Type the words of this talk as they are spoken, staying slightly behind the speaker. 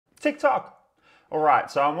TikTok.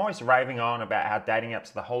 Alright, so I'm always raving on about how dating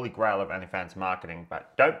apps are the holy grail of OnlyFans marketing,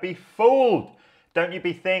 but don't be fooled. Don't you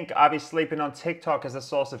think I'll be sleeping on TikTok as a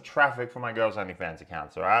source of traffic for my girls' OnlyFans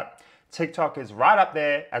accounts, alright? TikTok is right up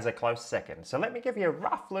there as a close second. So let me give you a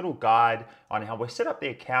rough little guide on how we set up the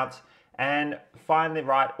account and find the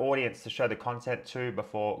right audience to show the content to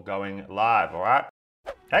before going live, alright?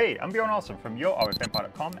 Hey, I'm Bjorn from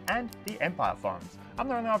YOFE.com and the Empire Forums. I'm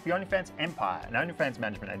the owner of the OnlyFans Empire, an OnlyFans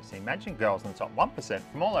management agency managing girls in the top 1%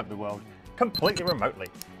 from all over the world, completely remotely,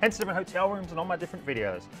 hence different hotel rooms and all my different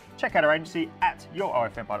videos. Check out our agency at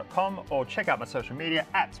YOFE.com or check out my social media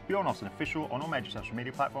at Bjorn Official on all major social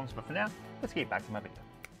media platforms. But for now, let's get back to my video.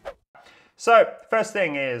 So, first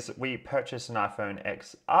thing is we purchased an iPhone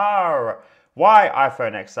XR. Why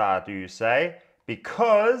iPhone XR, do you say?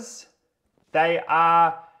 Because they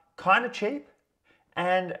are kind of cheap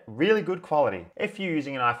and really good quality. If you're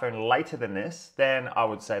using an iPhone later than this, then I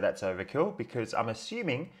would say that's overkill because I'm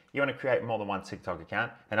assuming you want to create more than one TikTok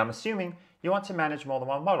account and I'm assuming you want to manage more than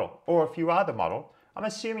one model. Or if you are the model, I'm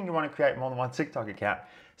assuming you want to create more than one TikTok account.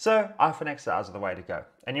 So iPhone XRs are the way to go.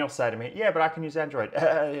 And you'll say to me, yeah, but I can use Android.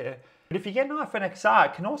 But if you get an iPhone XR,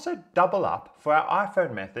 it can also double up for our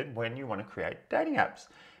iPhone method when you want to create dating apps.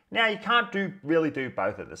 Now, you can't really do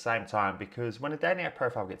both at the same time because when a dating app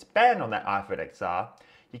profile gets banned on that iPhone XR,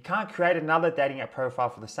 you can't create another dating app profile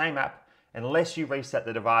for the same app unless you reset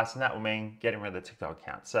the device, and that will mean getting rid of the TikTok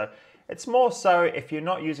account. So it's more so if you're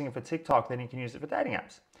not using it for TikTok, then you can use it for dating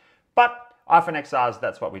apps. But iPhone XRs,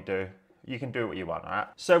 that's what we do. You can do what you want, all right?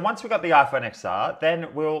 So once we've got the iPhone XR,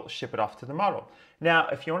 then we'll ship it off to the model. Now,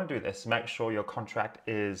 if you want to do this, make sure your contract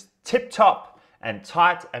is tip-top and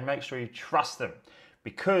tight and make sure you trust them.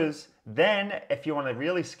 Because then if you want to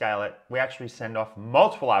really scale it, we actually send off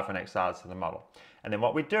multiple iPhone XRs to the model. And then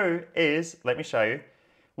what we do is, let me show you,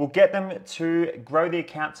 we'll get them to grow the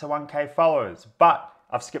account to 1K followers, but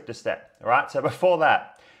I've skipped a step, all right? So before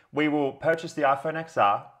that, we will purchase the iPhone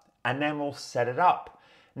XR and then we'll set it up.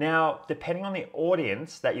 Now, depending on the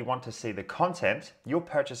audience that you want to see the content, you'll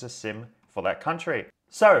purchase a SIM for that country.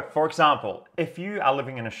 So for example, if you are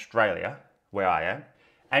living in Australia, where I am,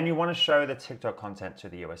 and you want to show the TikTok content to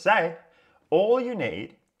the USA, all you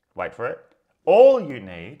need, wait for it, all you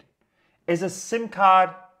need is a SIM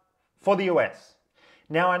card for the US.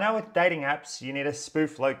 Now I know with dating apps, you need a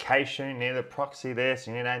spoof location, you need a proxy this,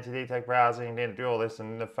 you need anti-detect browsing, you need to do all this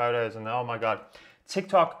and the photos and oh my God.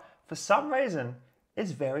 TikTok, for some reason,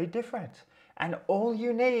 is very different. And all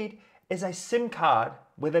you need is a SIM card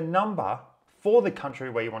with a number for the country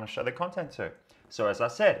where you want to show the content to. So as I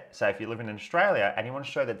said, say if you live in Australia and you want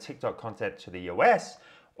to show the TikTok content to the US,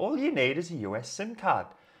 all you need is a US SIM card.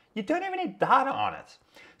 You don't even need data on it.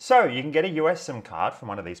 So you can get a US SIM card from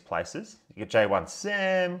one of these places. You get J1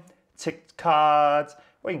 SIM, Tik cards,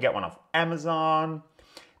 or you can get one off Amazon.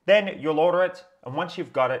 Then you'll order it, and once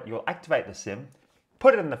you've got it, you'll activate the SIM,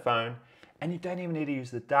 put it in the phone, and you don't even need to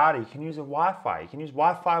use the data. You can use a Wi-Fi. You can use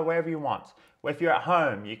Wi-Fi wherever you want. If you're at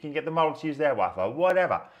home, you can get the model to use their Wi-Fi,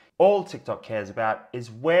 whatever. All TikTok cares about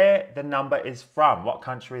is where the number is from, what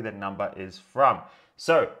country the number is from.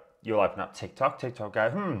 So you'll open up TikTok, TikTok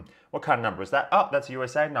go, what kind of number is that? Oh, that's a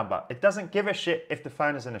USA number. It doesn't give a shit if the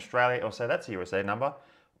phone is in Australia. It'll say that's a USA number.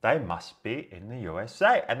 They must be in the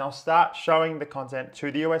USA. And they'll start showing the content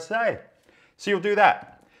to the USA. So you'll do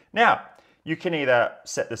that. Now, you can either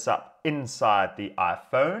set this up inside the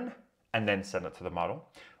iPhone and then send it to the model,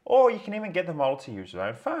 or you can even get the model to use their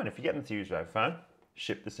own phone. If you get them to use their own phone,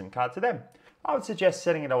 ship the SIM card to them. I would suggest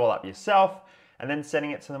setting it all up yourself and then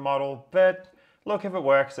sending it to the model, but look, if it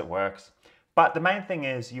works, it works. But the main thing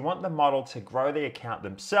is you want the model to grow the account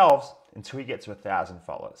themselves until you get to 1,000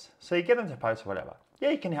 followers. So you get them to post whatever. Yeah,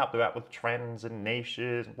 you can help them out with trends and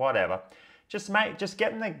niches, whatever. Just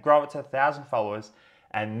get them to grow it to 1,000 followers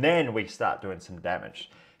and then we start doing some damage.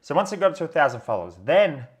 So once they got it to 1,000 followers,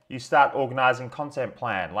 then you start organizing content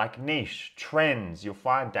plan like niche, trends. You'll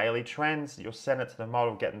find daily trends, you'll send it to the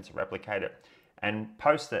model, get them to replicate it and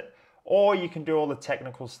post it. Or you can do all the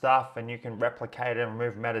technical stuff and you can replicate it and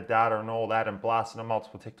remove metadata and all that and blast it on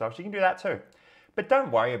multiple TikToks. You can do that too. But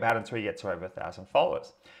don't worry about it until you get to over 1,000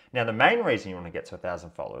 followers. Now, the main reason you want to get to 1,000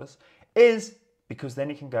 followers is because then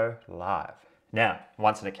you can go live. Now,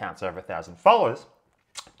 once an account's over 1,000 followers,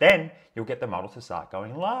 then you'll get the model to start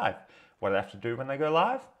going live. What do they have to do when they go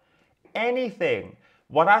live? Anything.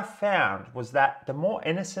 What I found was that the more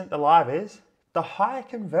innocent the live is, the higher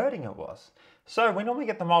converting it was. So we normally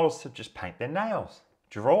get the models to just paint their nails,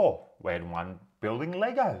 draw. We had one building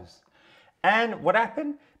Legos. And what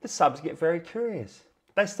happened? The subs get very curious.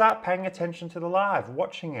 They start paying attention to the live,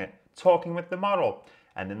 watching it, talking with the model.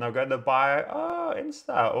 And then they'll go to the bio, oh,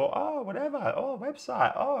 Insta, or oh, whatever, oh,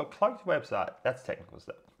 website, oh, cloaked website. That's technical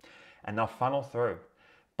stuff. And they'll funnel through.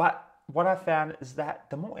 But what I found is that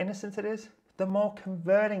the more innocent it is, the more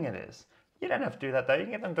converting it is. You don't have to do that though. You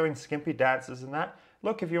can get them doing skimpy dances and that.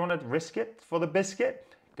 Look, if you want to risk it for the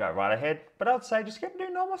biscuit, go right ahead. But I'd say just get them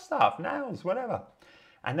doing normal stuff, nails, whatever.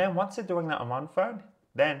 And then once they're doing that on one phone,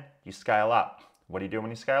 then you scale up. What do you do when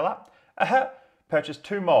you scale up? Purchase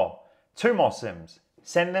two more SIMs.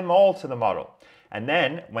 Send them all to the model. And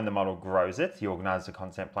then when the model grows it, you organize the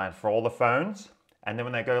content plan for all the phones. And then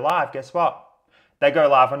when they go live, guess what? They go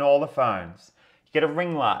live on all the phones. You get a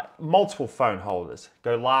ring light, multiple phone holders,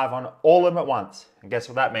 go live on all of them at once. And guess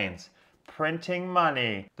what that means? Printing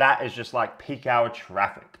money. That is just like peak hour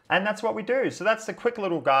traffic. And that's what we do. So that's the quick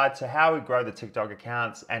little guide to how we grow the TikTok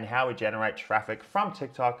accounts and how we generate traffic from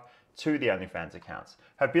TikTok to the OnlyFans accounts.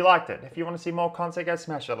 Hope you liked it. If you want to see more content, go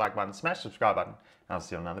smash that like button, smash the subscribe button, and I'll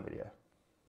see you on another video.